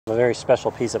A very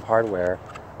special piece of hardware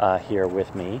here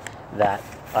with me that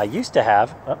I used to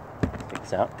have. Oh, take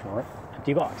this out.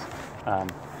 Empty box.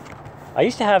 I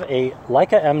used to have a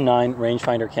Leica M10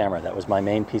 rangefinder camera. That was my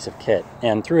main piece of kit.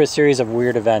 And through a series of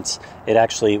weird events, it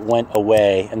actually went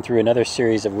away. And through another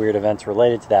series of weird events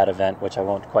related to that event, which I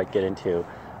won't quite get into,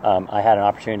 I had an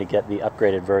opportunity to get the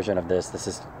upgraded version of this. This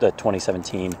is the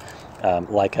 2017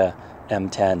 Leica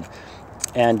M10.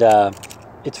 And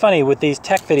it's funny, with these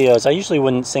tech videos, I usually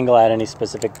wouldn't single out any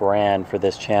specific brand for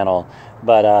this channel,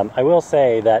 but I will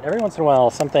say that every once in a while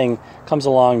something comes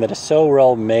along that is so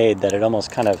well made that it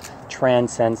almost kind of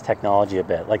transcends technology a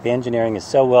bit. Like the engineering is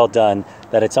so well done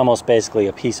that it's almost basically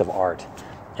a piece of art.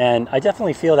 And I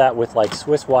definitely feel that with like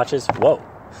Swiss watches. Whoa.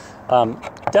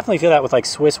 Definitely feel that with like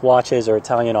Swiss watches or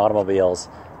Italian automobiles,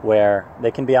 where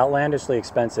they can be outlandishly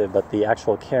expensive, but the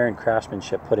actual care and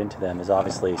craftsmanship put into them is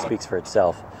obviously speaks for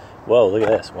itself. Whoa, look at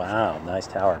this. Wow, nice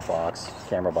tower box,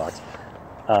 camera box.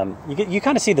 You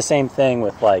kind of see the same thing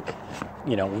with like,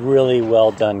 you know, really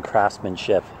well done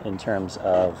craftsmanship in terms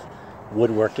of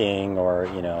woodworking or,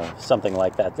 you know, something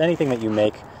like that. Anything that you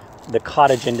make, the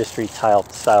cottage industry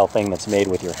style thing that's made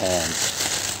with your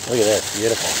hands. Look at this,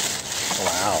 beautiful.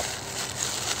 Wow.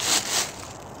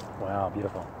 Wow,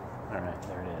 beautiful. All right,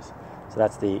 there it is. So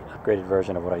that's the upgraded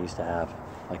version of what I used to have,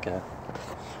 like a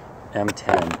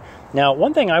M10. Now,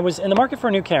 one thing, I was in the market for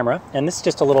a new camera, and this is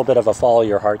just a little bit of a follow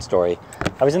your heart story.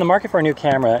 I was in the market for a new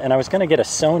camera, and I was going to get a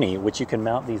Sony, which you can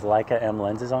mount these Leica M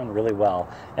lenses on really well.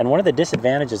 And one of the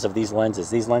disadvantages of these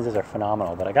lenses are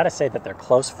phenomenal, but I got to say that their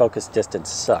close focus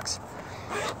distance sucks.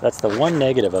 That's the one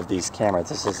negative of these cameras.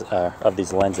 This is of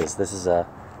these lenses. This is a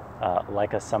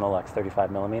Leica Summilux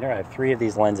 35mm. I have 3 of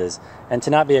these lenses, and to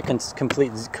not be a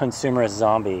complete consumerist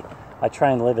zombie, I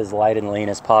try and live as light and lean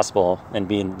as possible and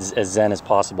be as zen as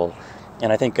possible.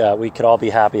 And I think we could all be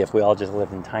happy if we all just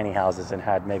lived in tiny houses and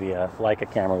had maybe a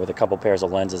Leica camera with a couple pairs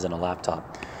of lenses and a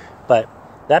laptop. But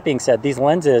that being said, these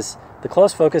lenses, the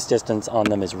close focus distance on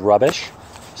them is rubbish.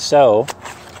 So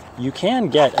you can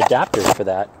get adapters for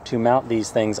that to mount these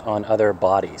things on other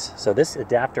bodies. So this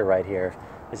adapter right here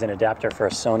is an adapter for a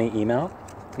Sony E-mount.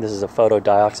 This is a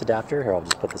photodiox adapter. Here, I'll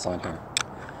just put this on here.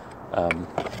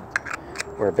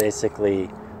 Where basically,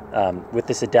 with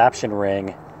this adaptation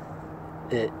ring,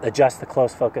 it adjusts the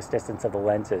close focus distance of the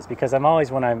lenses. Because I'm always,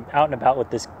 when I'm out and about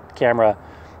with this camera,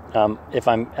 if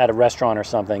I'm at a restaurant or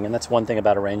something, and that's one thing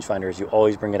about a rangefinder is you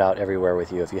always bring it out everywhere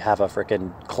with you. If you have a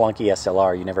freaking clunky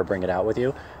SLR, you never bring it out with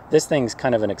you. This thing's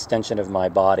kind of an extension of my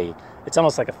body. It's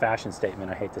almost like a fashion statement,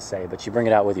 I hate to say, but you bring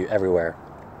it out with you everywhere.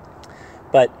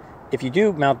 But if you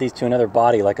do mount these to another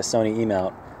body, like a Sony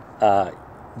E-mount,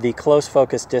 the close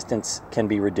focus distance can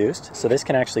be reduced. So this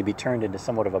can actually be turned into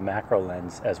somewhat of a macro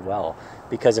lens as well.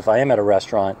 Because if I am at a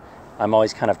restaurant, I'm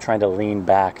always kind of trying to lean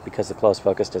back because the close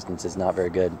focus distance is not very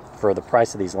good. For the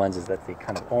price of these lenses, that's the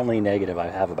kind of only negative I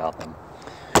have about them.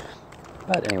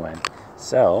 But anyway,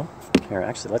 so here,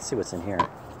 actually, let's see what's in here.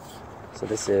 So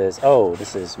this is, oh,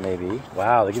 this is maybe,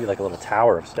 wow, they give you like a little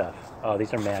tower of stuff. Oh,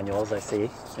 these are manuals, I see.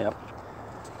 Yep.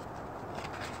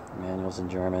 Manuals in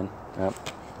German. Yep.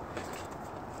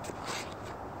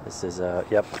 This is,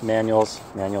 yep, manuals.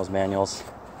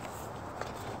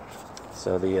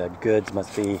 So the goods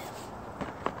must be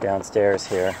downstairs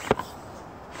here.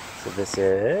 So this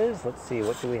is, let's see,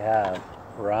 what do we have?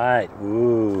 Right,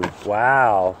 ooh,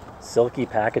 wow, silky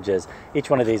packages. Each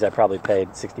one of these I probably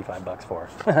paid 65 bucks for.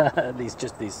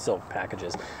 Just these silk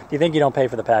packages. If you think you don't pay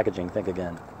for the packaging, think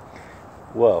again.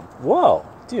 Whoa, whoa,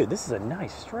 dude, this is a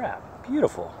nice strap.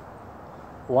 Beautiful.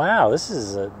 Wow, this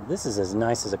is as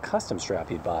nice as a custom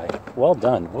strap you'd buy. Well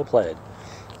done, well played.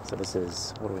 So this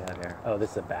is, what do we have here? Oh,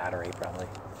 this is a battery, probably.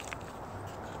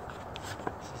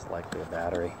 This is likely a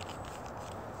battery.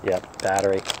 Yep,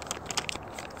 battery.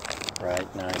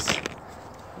 Right, nice.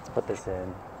 Let's put this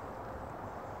in.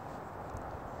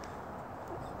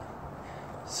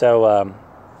 So,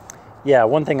 yeah,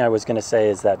 one thing I was going to say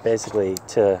is that basically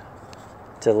to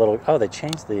little, oh, they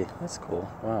changed the, that's cool.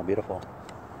 Wow, beautiful.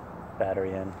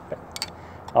 Battery in.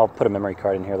 I'll put a memory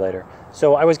card in here later.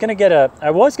 So I was going to get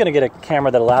a camera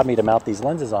that allowed me to mount these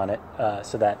lenses on it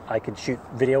so that I could shoot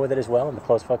video with it as well and the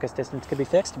close focus distance could be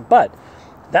fixed. But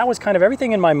that was kind of,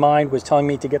 everything in my mind was telling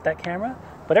me to get that camera,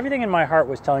 but everything in my heart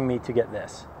was telling me to get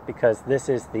this, because this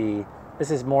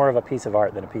is more of a piece of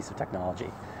art than a piece of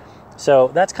technology. So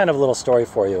that's kind of a little story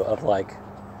for you of like,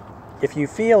 if you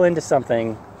feel into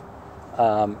something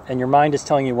and your mind is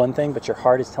telling you one thing but your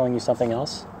heart is telling you something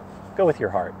else, go with your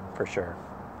heart, for sure.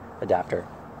 Adapter.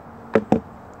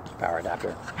 Power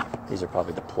adapter. These are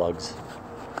probably the plugs.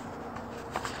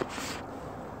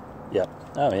 Yep.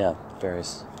 Oh, yeah.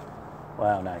 Various.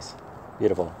 Wow, nice.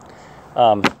 Beautiful.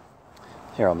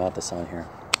 Here, I'll mount this on here.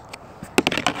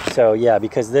 So yeah,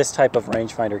 because this type of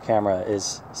rangefinder camera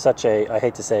is such a, I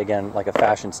hate to say again, like a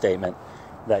fashion statement,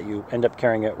 that you end up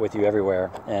carrying it with you everywhere.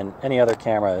 And any other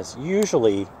camera is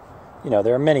usually, you know,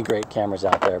 there are many great cameras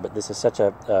out there, but this is such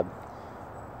a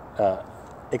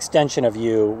extension of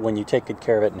you when you take good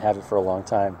care of it and have it for a long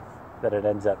time, that it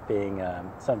ends up being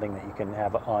something that you can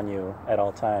have on you at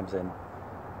all times and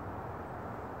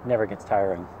never gets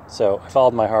tiring. So I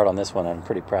followed my heart on this one, and I'm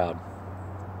pretty proud.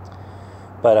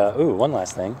 But, ooh, one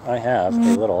last thing. I have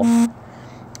a little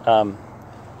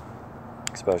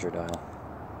exposure dial,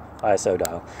 ISO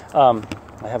dial.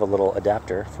 I have a little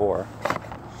adapter for,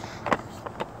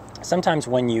 sometimes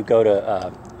when you go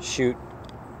to shoot,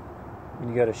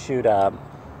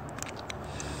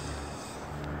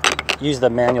 use the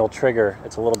manual trigger,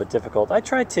 it's a little bit difficult. I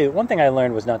tried to, one thing I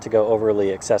learned was not to go overly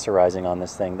accessorizing on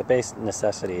this thing. The base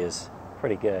necessity is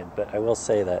pretty good, but I will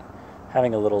say that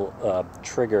having a little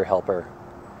trigger helper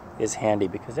is handy,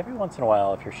 because every once in a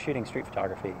while, if you're shooting street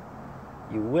photography,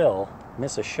 you will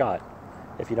miss a shot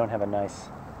if you don't have a nice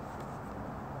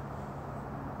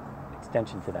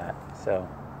extension to that. So,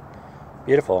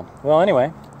 beautiful. Well,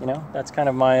 anyway, you know, that's kind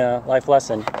of my life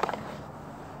lesson,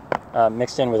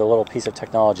 mixed in with a little piece of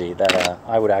technology that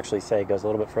I would actually say goes a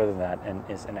little bit further than that and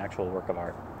is an actual work of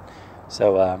art.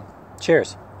 So,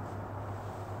 cheers.